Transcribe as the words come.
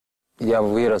I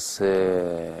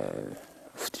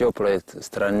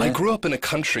grew up in a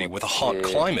country with a hot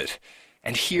climate,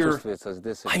 and here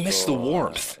I miss the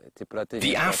warmth,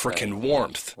 the African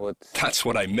warmth. That's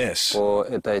what I miss.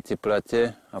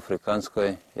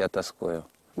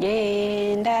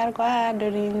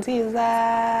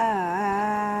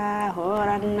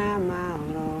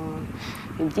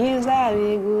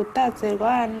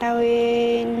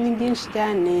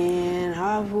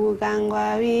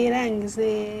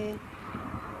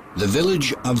 The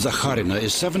village of Zakharina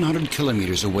is 700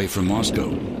 kilometers away from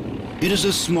Moscow. It is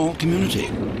a small community,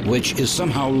 which is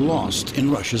somehow lost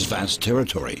in Russia's vast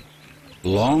territory.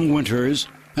 Long winters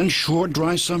and short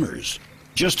dry summers.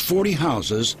 Just 40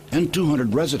 houses and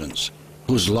 200 residents,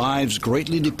 whose lives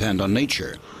greatly depend on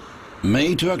nature.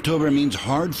 May to October means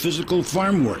hard physical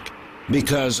farm work,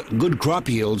 because good crop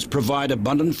yields provide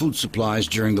abundant food supplies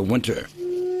during the winter.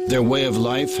 Their way of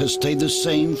life has stayed the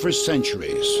same for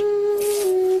centuries.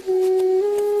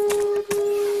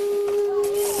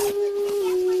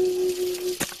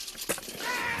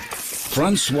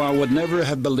 Francois would never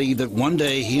have believed that one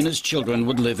day he and his children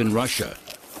would live in Russia,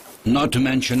 not to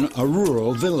mention a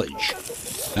rural village,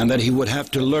 and that he would have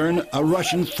to learn a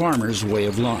Russian farmer's way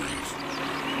of life.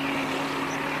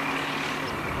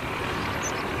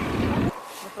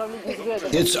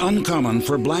 It's uncommon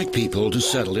for black people to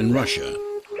settle in Russia.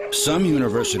 Some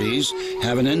universities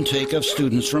have an intake of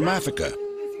students from Africa,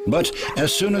 but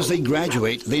as soon as they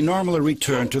graduate, they normally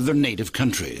return to their native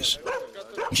countries.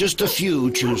 Just a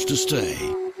few choose to stay.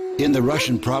 In the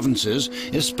Russian provinces,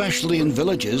 especially in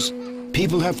villages,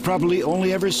 people have probably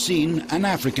only ever seen an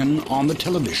African on the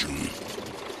television.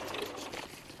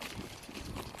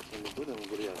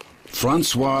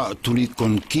 Francois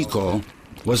Tulikunkiko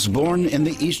was born in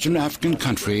the eastern African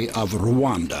country of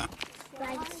Rwanda.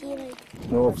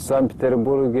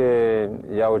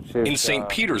 In St.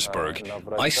 Petersburg,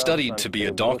 I studied to be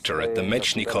a doctor at the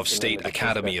Mechnikov State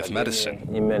Academy of Medicine.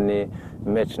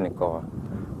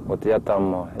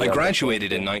 I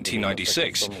graduated in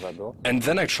 1996, and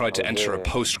then I tried to enter a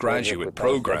postgraduate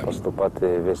program.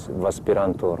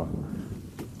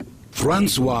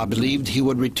 Francois believed he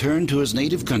would return to his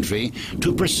native country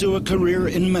to pursue a career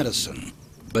in medicine.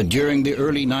 But during the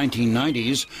early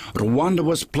 1990s, Rwanda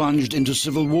was plunged into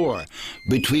civil war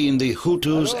between the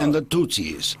Hutus and the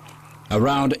Tutsis.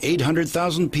 Around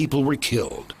 800,000 people were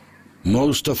killed.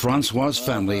 Most of Francois'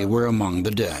 family were among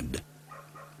the dead.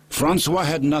 Francois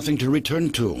had nothing to return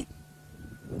to.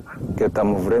 By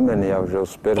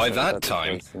that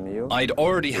time, I'd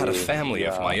already had a family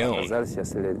of my own,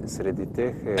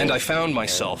 and I found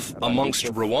myself amongst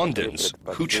Rwandans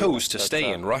who chose to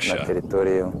stay in Russia.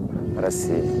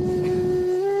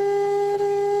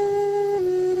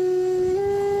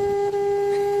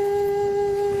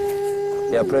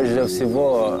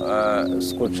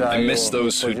 I miss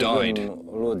those who died.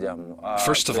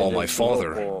 First of all, my father,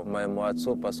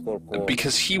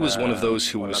 because he was one of those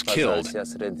who was killed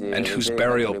and whose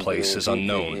burial place is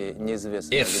unknown,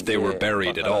 if they were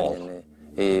buried at all.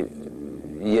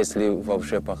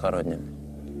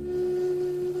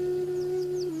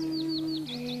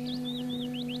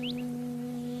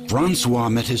 Francois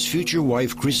met his future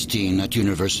wife Christine at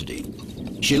university.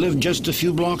 She lived just a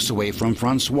few blocks away from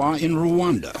Francois in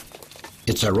Rwanda.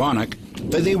 It's ironic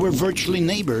that they were virtually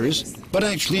neighbors, but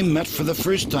actually met for the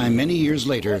first time many years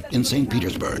later in St.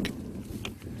 Petersburg.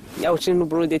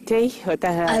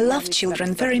 I love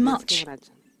children very much,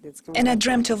 and I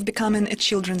dreamt of becoming a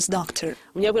children's doctor.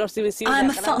 I'm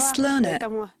a fast learner,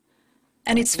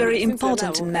 and it's very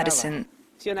important in medicine,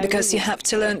 because you have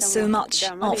to learn so much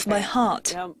off by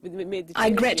heart. I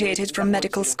graduated from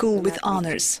medical school with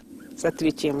honors.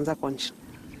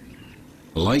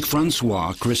 Like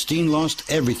Francois, Christine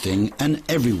lost everything and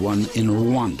everyone in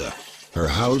Rwanda. Her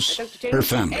house, her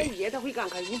family.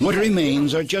 What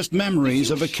remains are just memories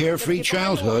of a carefree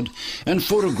childhood and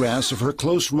photographs of her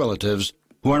close relatives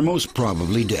who are most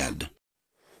probably dead.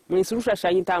 We're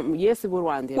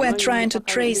trying to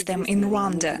trace them in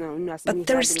Rwanda, but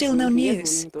there is still no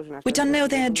news. We don't know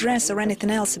their address or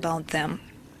anything else about them.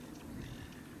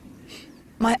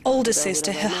 My older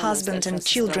sister, her husband and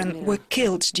children were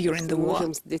killed during the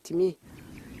war.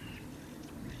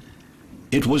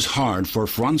 It was hard for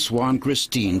Francois and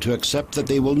Christine to accept that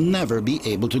they will never be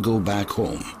able to go back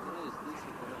home.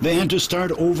 They had to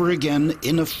start over again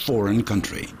in a foreign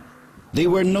country. They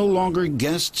were no longer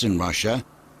guests in Russia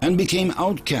and became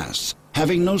outcasts,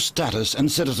 having no status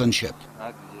and citizenship.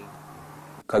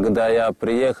 When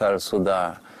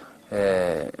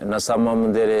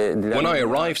I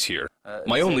arrived here,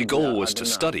 my only goal was to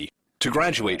study, to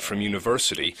graduate from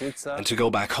university, and to go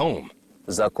back home.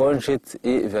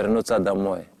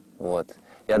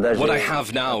 What I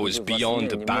have now is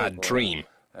beyond a bad dream.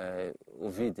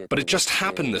 But it just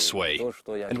happened this way,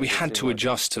 and we had to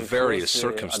adjust to various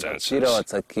circumstances.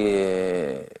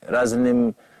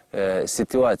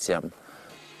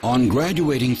 On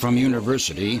graduating from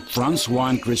university, Francois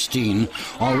and Christine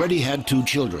already had 2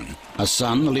 children, a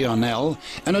son, Lionel,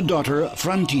 and a daughter,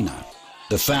 Frantina.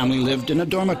 The family lived in a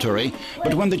dormitory,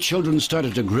 but when the children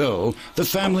started to grow, the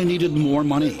family needed more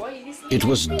money. It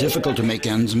was difficult to make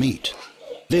ends meet.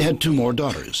 They had 2 more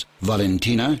daughters,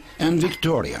 Valentina and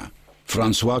Victoria.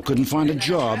 Francois couldn't find a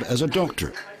job as a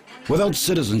doctor. Without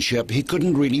citizenship, he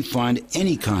couldn't really find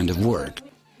any kind of work.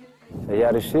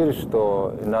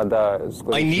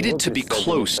 I needed to be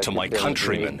close to my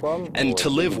countrymen and to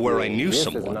live where I knew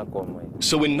someone.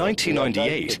 So in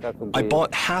 1998, I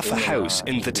bought half a house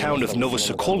in the town of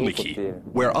Novosokolniki,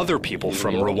 where other people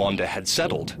from Rwanda had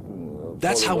settled.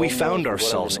 That's how we found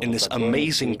ourselves in this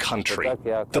amazing country,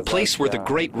 the place where the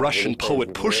great Russian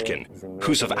poet Pushkin,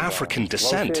 who's of African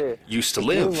descent, used to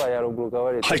live.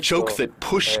 I joke that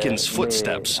Pushkin's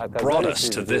footsteps brought us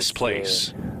to this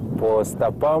place.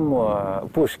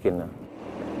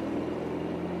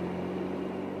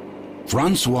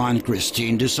 Francois and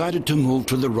Christine decided to move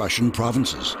to the Russian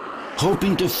provinces,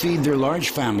 hoping to feed their large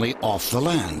family off the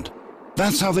land.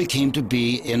 That's how they came to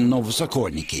be in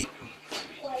Novosokolniki.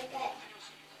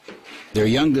 Their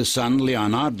youngest son,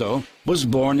 Leonardo, was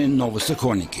born in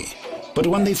Novosokolniki. But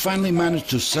when they finally managed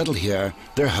to settle here,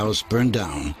 their house burned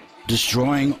down,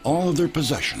 destroying all of their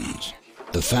possessions.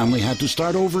 The family had to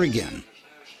start over again.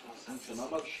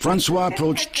 Francois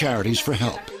approached charities for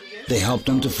help. They helped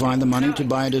him to find the money to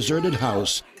buy a deserted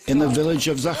house in the village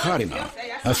of Zakharina,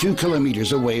 a few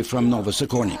kilometers away from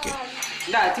Novosokolniki.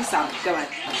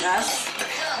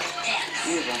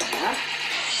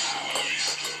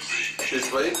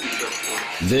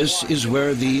 This is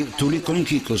where the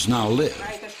Tulikunkikos now live.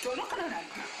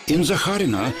 In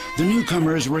Zakharina, the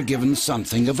newcomers were given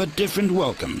something of a different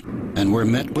welcome and were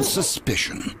met with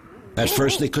suspicion. At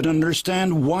first they couldn't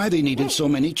understand why they needed so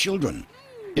many children.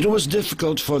 It was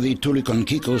difficult for the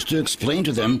Tulikunkikos to explain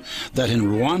to them that in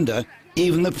Rwanda,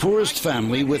 even the poorest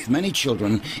family with many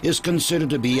children is considered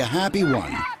to be a happy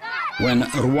one. When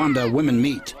Rwanda women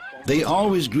meet, they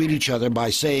always greet each other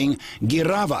by saying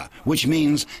 "Girava," which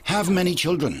means have many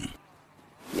children.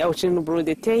 I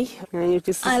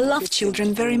love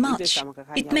children very much.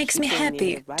 It makes me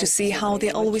happy to see how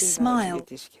they always smile.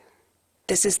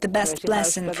 This is the best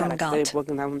blessing from God.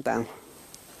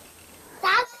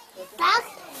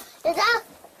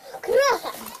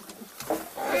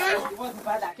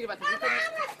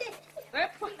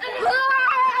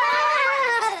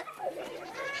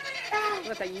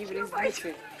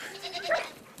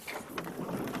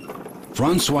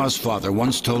 Francois's father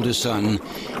once told his son,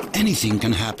 anything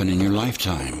can happen in your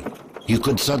lifetime. You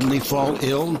could suddenly fall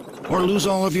ill or lose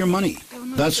all of your money.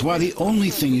 That's why the only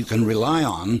thing you can rely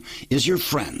on is your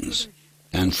friends.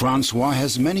 And Francois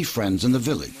has many friends in the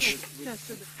village.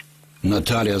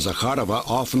 Natalia Zakharova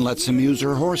often lets him use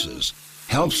her horses,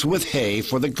 helps with hay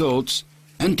for the goats,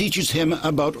 and teaches him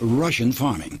about Russian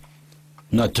farming.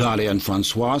 Natalia and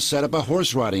Francois set up a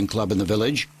horse riding club in the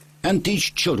village and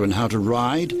teach children how to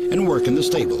ride and work in the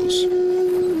stables.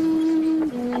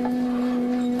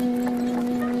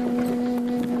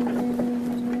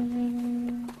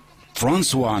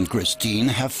 Francois and Christine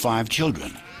have 5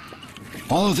 children.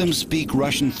 All of them speak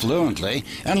Russian fluently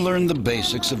and learn the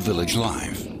basics of village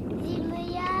life.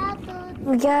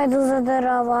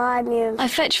 I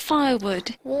fetch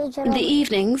firewood. In the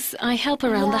evenings, I help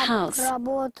around the house.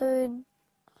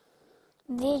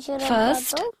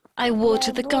 First, I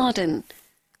water the garden,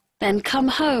 then come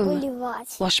home,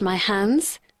 wash my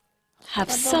hands,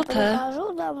 have supper,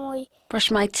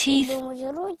 brush my teeth,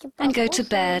 and go to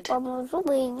bed.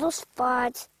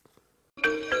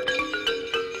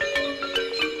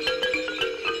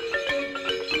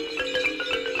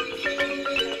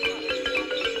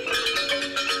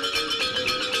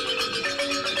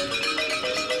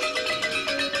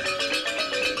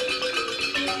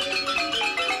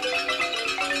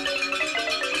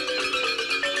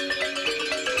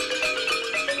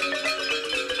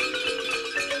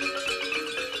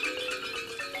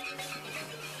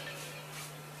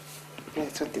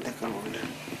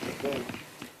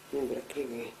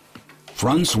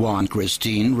 Francois and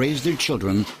Christine raised their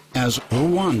children as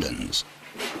Rwandans.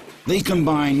 They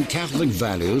combine Catholic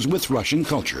values with Russian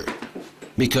culture,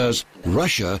 because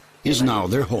Russia is now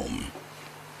their home.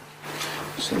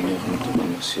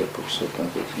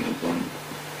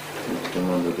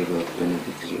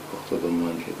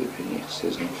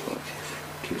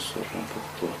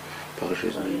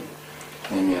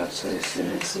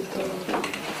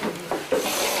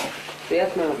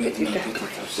 Приятного аппетита.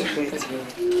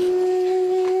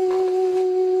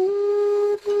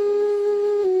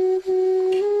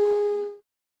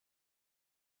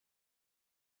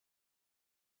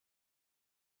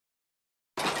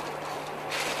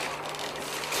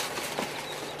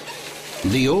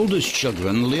 The oldest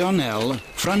children, Lionel,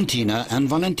 Frantina and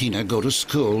Valentina, go to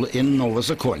school in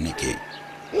Novozakorniki.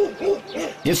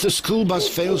 If the school bus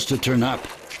fails to turn up,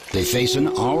 they face an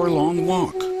hour-long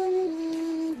walk.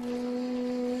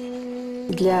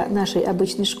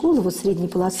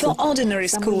 For ordinary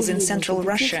schools in central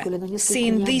Russia,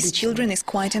 seeing these children is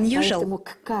quite unusual.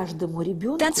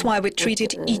 That's why we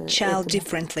treated each child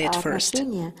differently at first.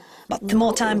 But the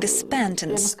more time they spent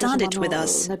and studied with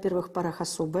us,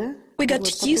 we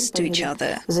got used to each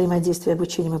other.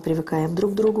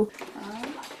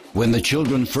 When the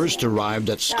children first arrived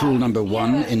at school number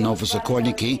 1 in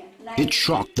Novozakorniki, it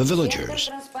shocked the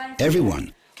villagers.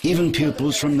 Everyone, even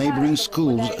pupils from neighboring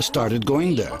schools, started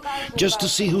going there, just to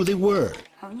see who they were.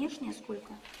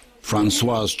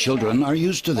 Francois' children are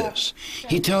used to this.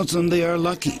 He tells them they are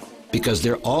lucky, because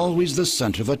they're always the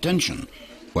center of attention,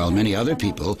 while many other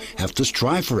people have to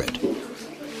strive for it.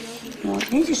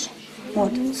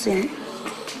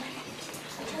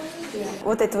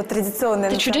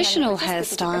 The traditional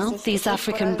hairstyle, these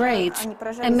African braids,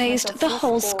 amazed the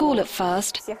whole school at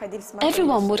first.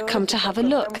 Everyone would come to have a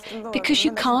look, because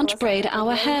you can't braid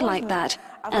our hair like that,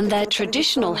 and their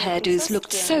traditional hairdos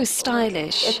looked so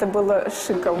stylish.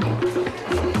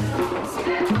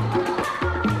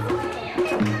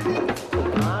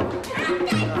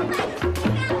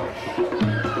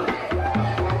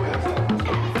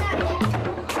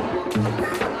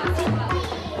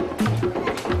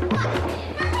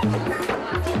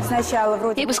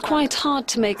 It was quite hard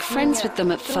to make friends with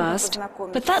them at first,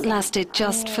 but that lasted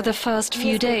just for the first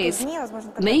few days.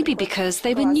 Maybe because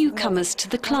they were newcomers to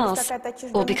the class,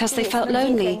 or because they felt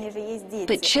lonely.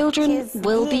 But children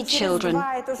will be children.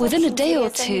 Within a day or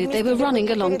two, they were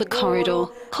running along the corridor,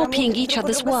 copying each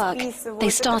other's work. They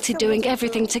started doing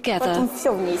everything together.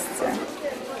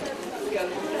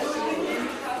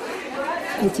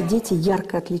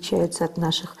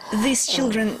 These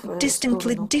children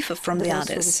distinctly differ from the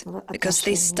others because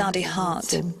they study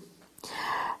hard.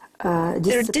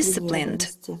 They're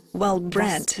disciplined,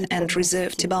 well-bred and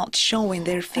reserved about showing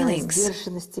their feelings.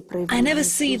 I never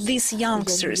see these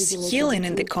youngsters yelling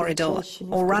in the corridor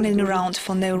or running around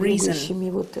for no reason.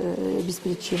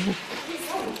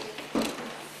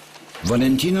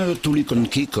 Valentina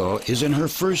Tulikunkiko is in her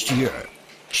first year.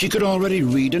 She could already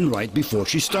read and write before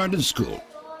she started school.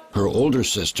 Her older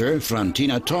sister,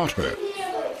 Frantina, taught her.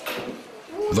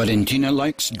 Valentina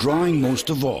likes drawing most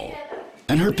of all,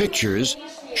 and her pictures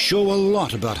show a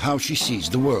lot about how she sees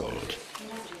the world.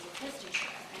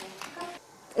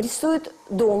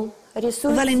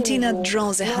 Valentina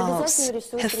draws a house,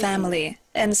 her family,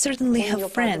 and certainly her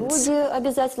friends.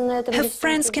 Her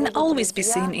friends can always be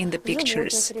seen in the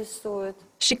pictures.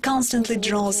 She constantly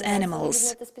draws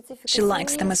animals. She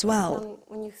likes them as well.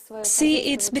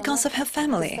 See, it's because of her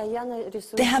family.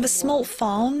 They have a small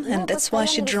farm, and that's why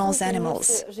she draws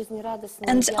animals.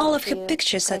 And all of her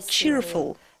pictures are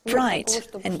cheerful, bright,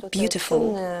 and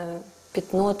beautiful.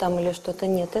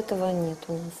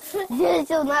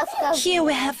 Here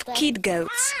we have kid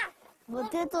goats.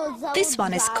 This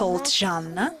one is called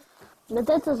Жанна.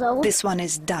 This one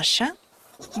is Dasha.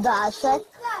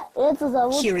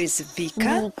 Here is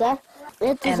Vika.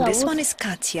 And this one is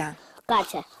Katya.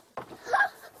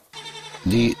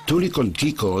 The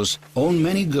Tulikunkikos own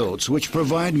many goats which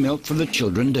provide milk for the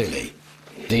children daily.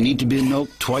 They need to be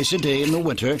milked twice a day in the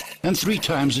winter and 3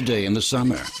 times a day in the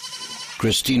summer.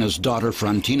 Christina's daughter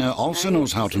Frantina also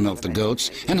knows how to milk the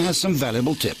goats and has some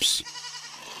valuable tips.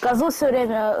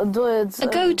 A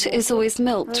goat is always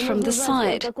milked from the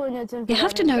side. You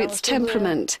have to know its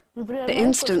temperament. For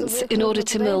instance, in order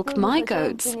to milk my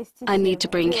goats, I need to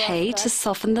bring hay to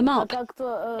soften them up.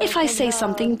 If I say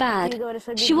something bad,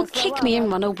 she will kick me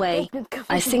and run away.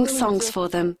 I sing songs for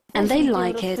them, and they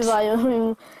like it.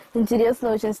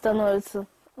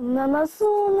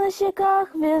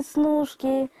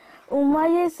 У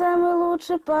моей самой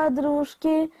лучшей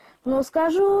подружки, но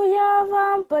скажу я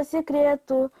вам по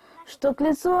секрету, что к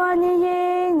лицу они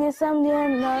ей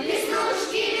несомненно.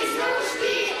 Веснушки,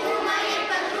 веснушки, у моей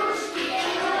подружки.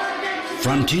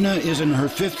 Frantina is in her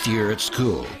 5th year at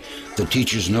school. The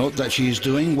teachers note that she is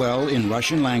doing well in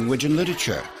Russian language and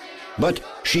literature, but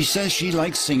she says she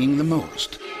likes singing the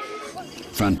most.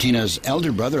 Frantina's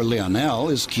elder brother Lionel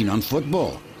is keen on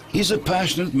football. He's a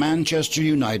passionate Manchester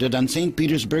United and St.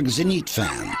 Petersburg Zenit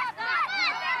fan.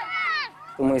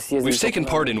 We've taken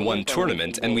part in one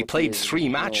tournament and we played 3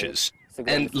 matches,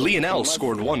 and Lionel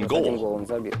scored 1 goal.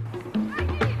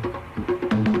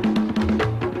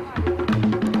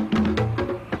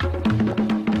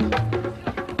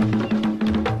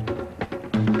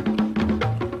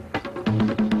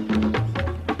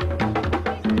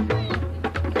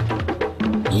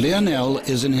 Lionel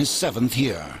is in his 7th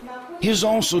year. He is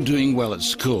also doing well at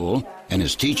school, and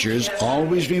his teachers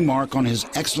always remark on his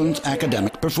excellent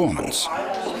academic performance.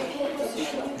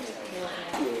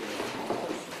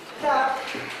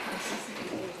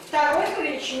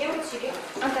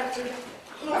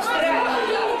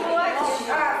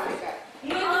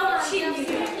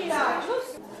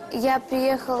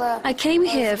 I came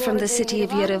here from the city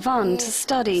of Yerevan to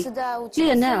study.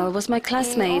 Lionel was my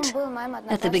classmate.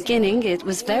 At the beginning, it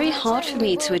was very hard for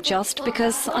me to adjust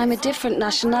because I'm a different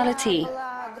nationality.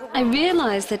 I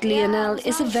realized that Lionel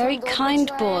is a very kind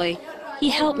boy. He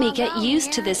helped me get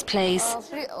used to this place.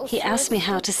 He asked me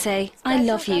how to say, "I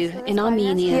love you" in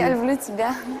Armenian.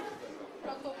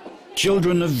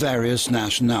 Children of various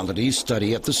nationalities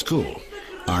study at the school.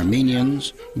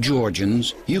 Armenians,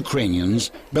 Georgians,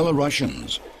 Ukrainians,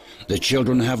 Belarusians. The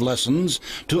children have lessons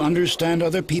to understand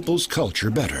other people's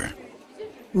culture better.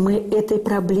 We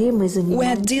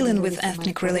are dealing with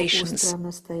ethnic relations,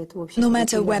 no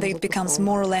matter whether it becomes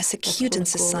more or less acute in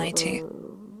society.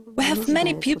 We have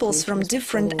many pupils from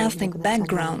different ethnic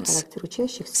backgrounds,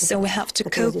 so we have to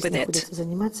cope with it.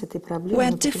 We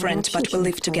are different, but we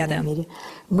live together.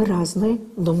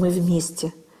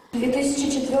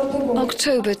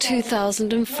 October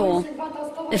 2004.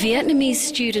 A Vietnamese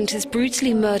student is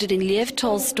brutally murdered in Lev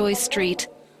Tolstoy Street.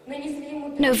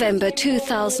 November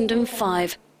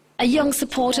 2005. A young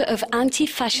supporter of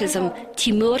anti-fascism,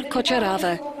 Timur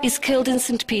Kocharava, is killed in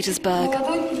St. Petersburg.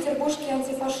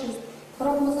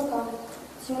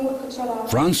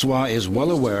 Francois is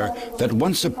well aware that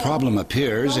once a problem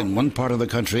appears in one part of the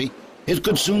country, it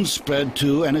could soon spread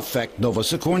to and affect Nova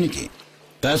Sokorniki.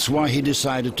 That's why he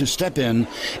decided to step in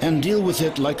and deal with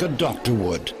it like a doctor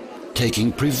would,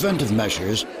 taking preventive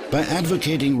measures by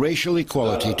advocating racial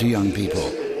equality to young people.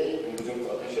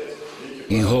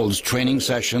 He holds training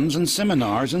sessions and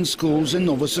seminars in schools in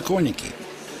Nova Sokorniki.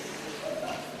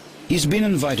 He's been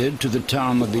invited to the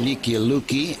town of Veliky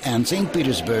Luki and St.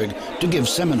 Petersburg to give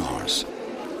seminars.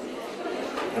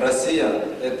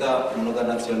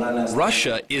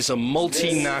 Russia is a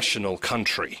multinational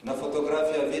country.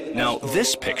 Now,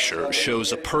 this picture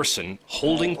shows a person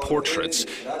holding portraits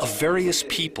of various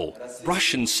people,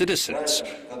 Russian citizens,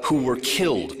 who were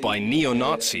killed by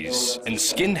neo-Nazis and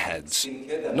skinheads,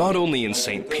 not only in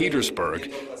St.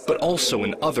 Petersburg, but also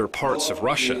in other parts of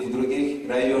Russia.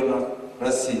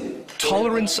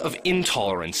 Tolerance of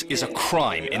intolerance is a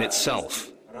crime in itself.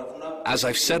 As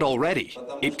I've said already,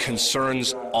 it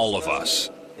concerns all of us.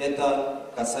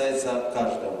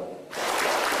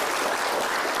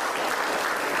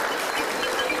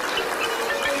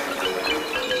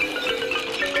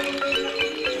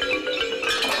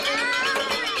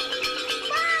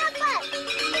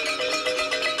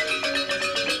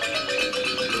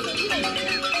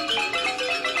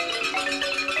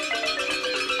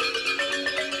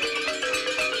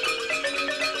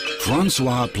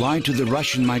 Francois applied to the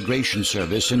Russian Migration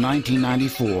Service in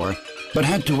 1994, but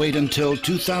had to wait until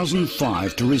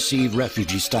 2005 to receive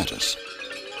refugee status.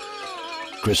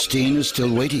 Christine is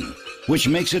still waiting, which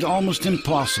makes it almost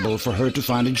impossible for her to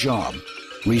find a job,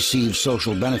 receive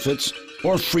social benefits,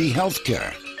 or free health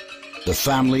care. The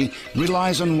family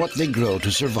relies on what they grow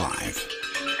to survive.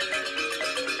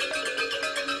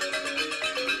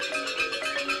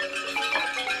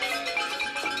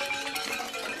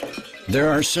 There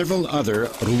are several other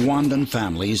Rwandan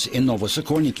families in Nova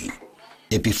Sokorniki.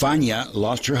 Epifania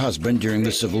lost her husband during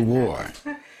the Civil War.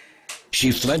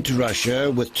 She fled to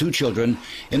Russia with 2 children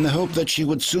in the hope that she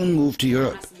would soon move to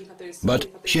Europe. But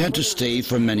she had to stay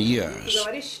for many years.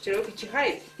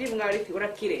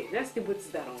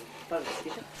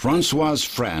 Francois'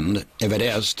 friend,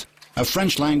 Everest, a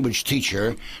French-language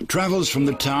teacher, travels from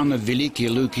the town of Veliky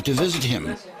Luki to visit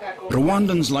him.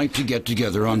 Rwandans like to get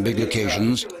together on big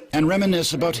occasions and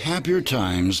reminisce about happier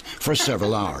times for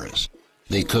several hours.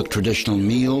 They cook traditional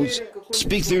meals,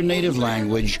 speak their native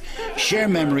language, share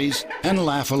memories, and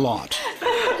laugh a lot.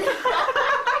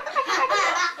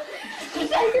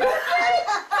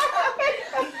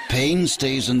 Pain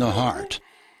stays in the heart.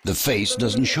 The face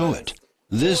doesn't show it.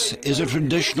 This is a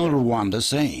traditional Rwanda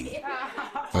saying.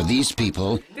 For these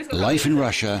people, life in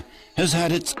Russia has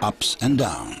had its ups and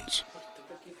downs.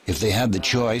 If they had the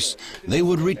choice, they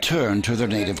would return to their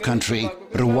native country,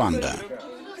 Rwanda.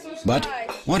 But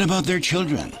what about their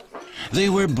children? They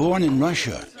were born in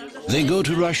Russia. They go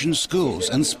to Russian schools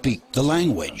and speak the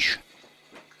language.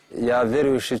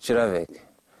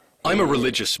 I'm a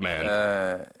religious man.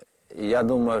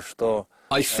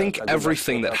 I think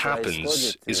everything that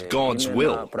happens is God's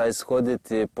will.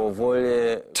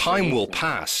 Time will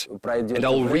pass, and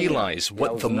I'll realize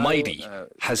what the mighty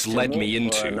has led me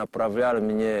into.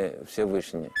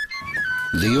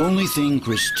 The only thing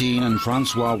Christine and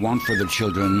Francois want for their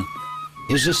children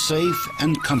is a safe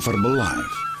and comfortable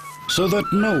life, so that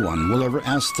no one will ever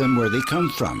ask them where they come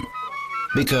from,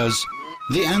 because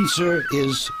the answer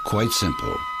is quite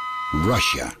simple: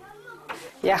 Russia.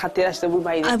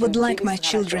 I would like my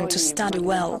children to study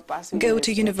well, go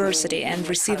to university and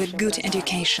receive a good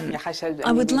education.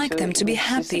 I would like them to be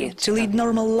happy, to lead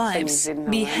normal lives,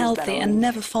 be healthy and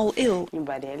never fall ill.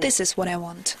 This is what I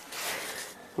want.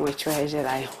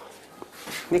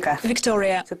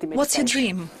 Victoria, what's your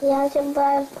dream?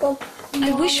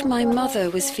 I wish my mother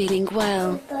was feeling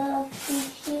well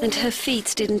and her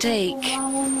feet didn't ache.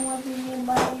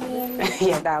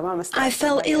 I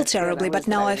fell ill terribly, but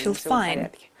now I feel fine.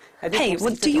 Hey,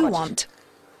 what do you want?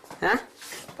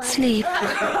 Sleep.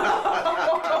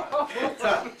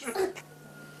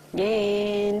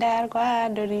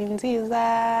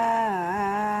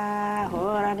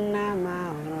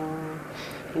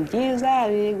 Ibyiza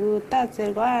bigutatse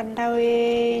Rwanda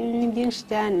we ni byinshi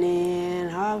cyane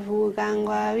ntavuga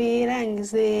ngo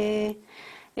abirangize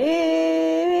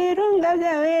ibirunga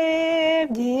byawe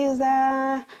byiza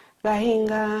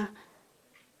gahinga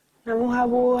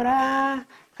namuhabura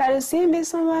karisimbi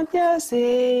isumba byose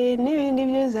n'ibindi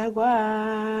byiza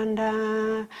Rwanda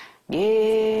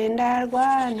genda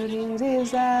Rwanda uri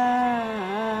nziza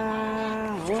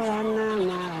horana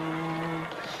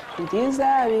ibyiza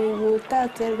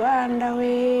bigutatse Rwanda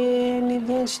we ni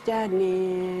byinshi cyane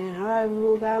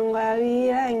ntabivuga ngo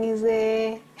abirangize.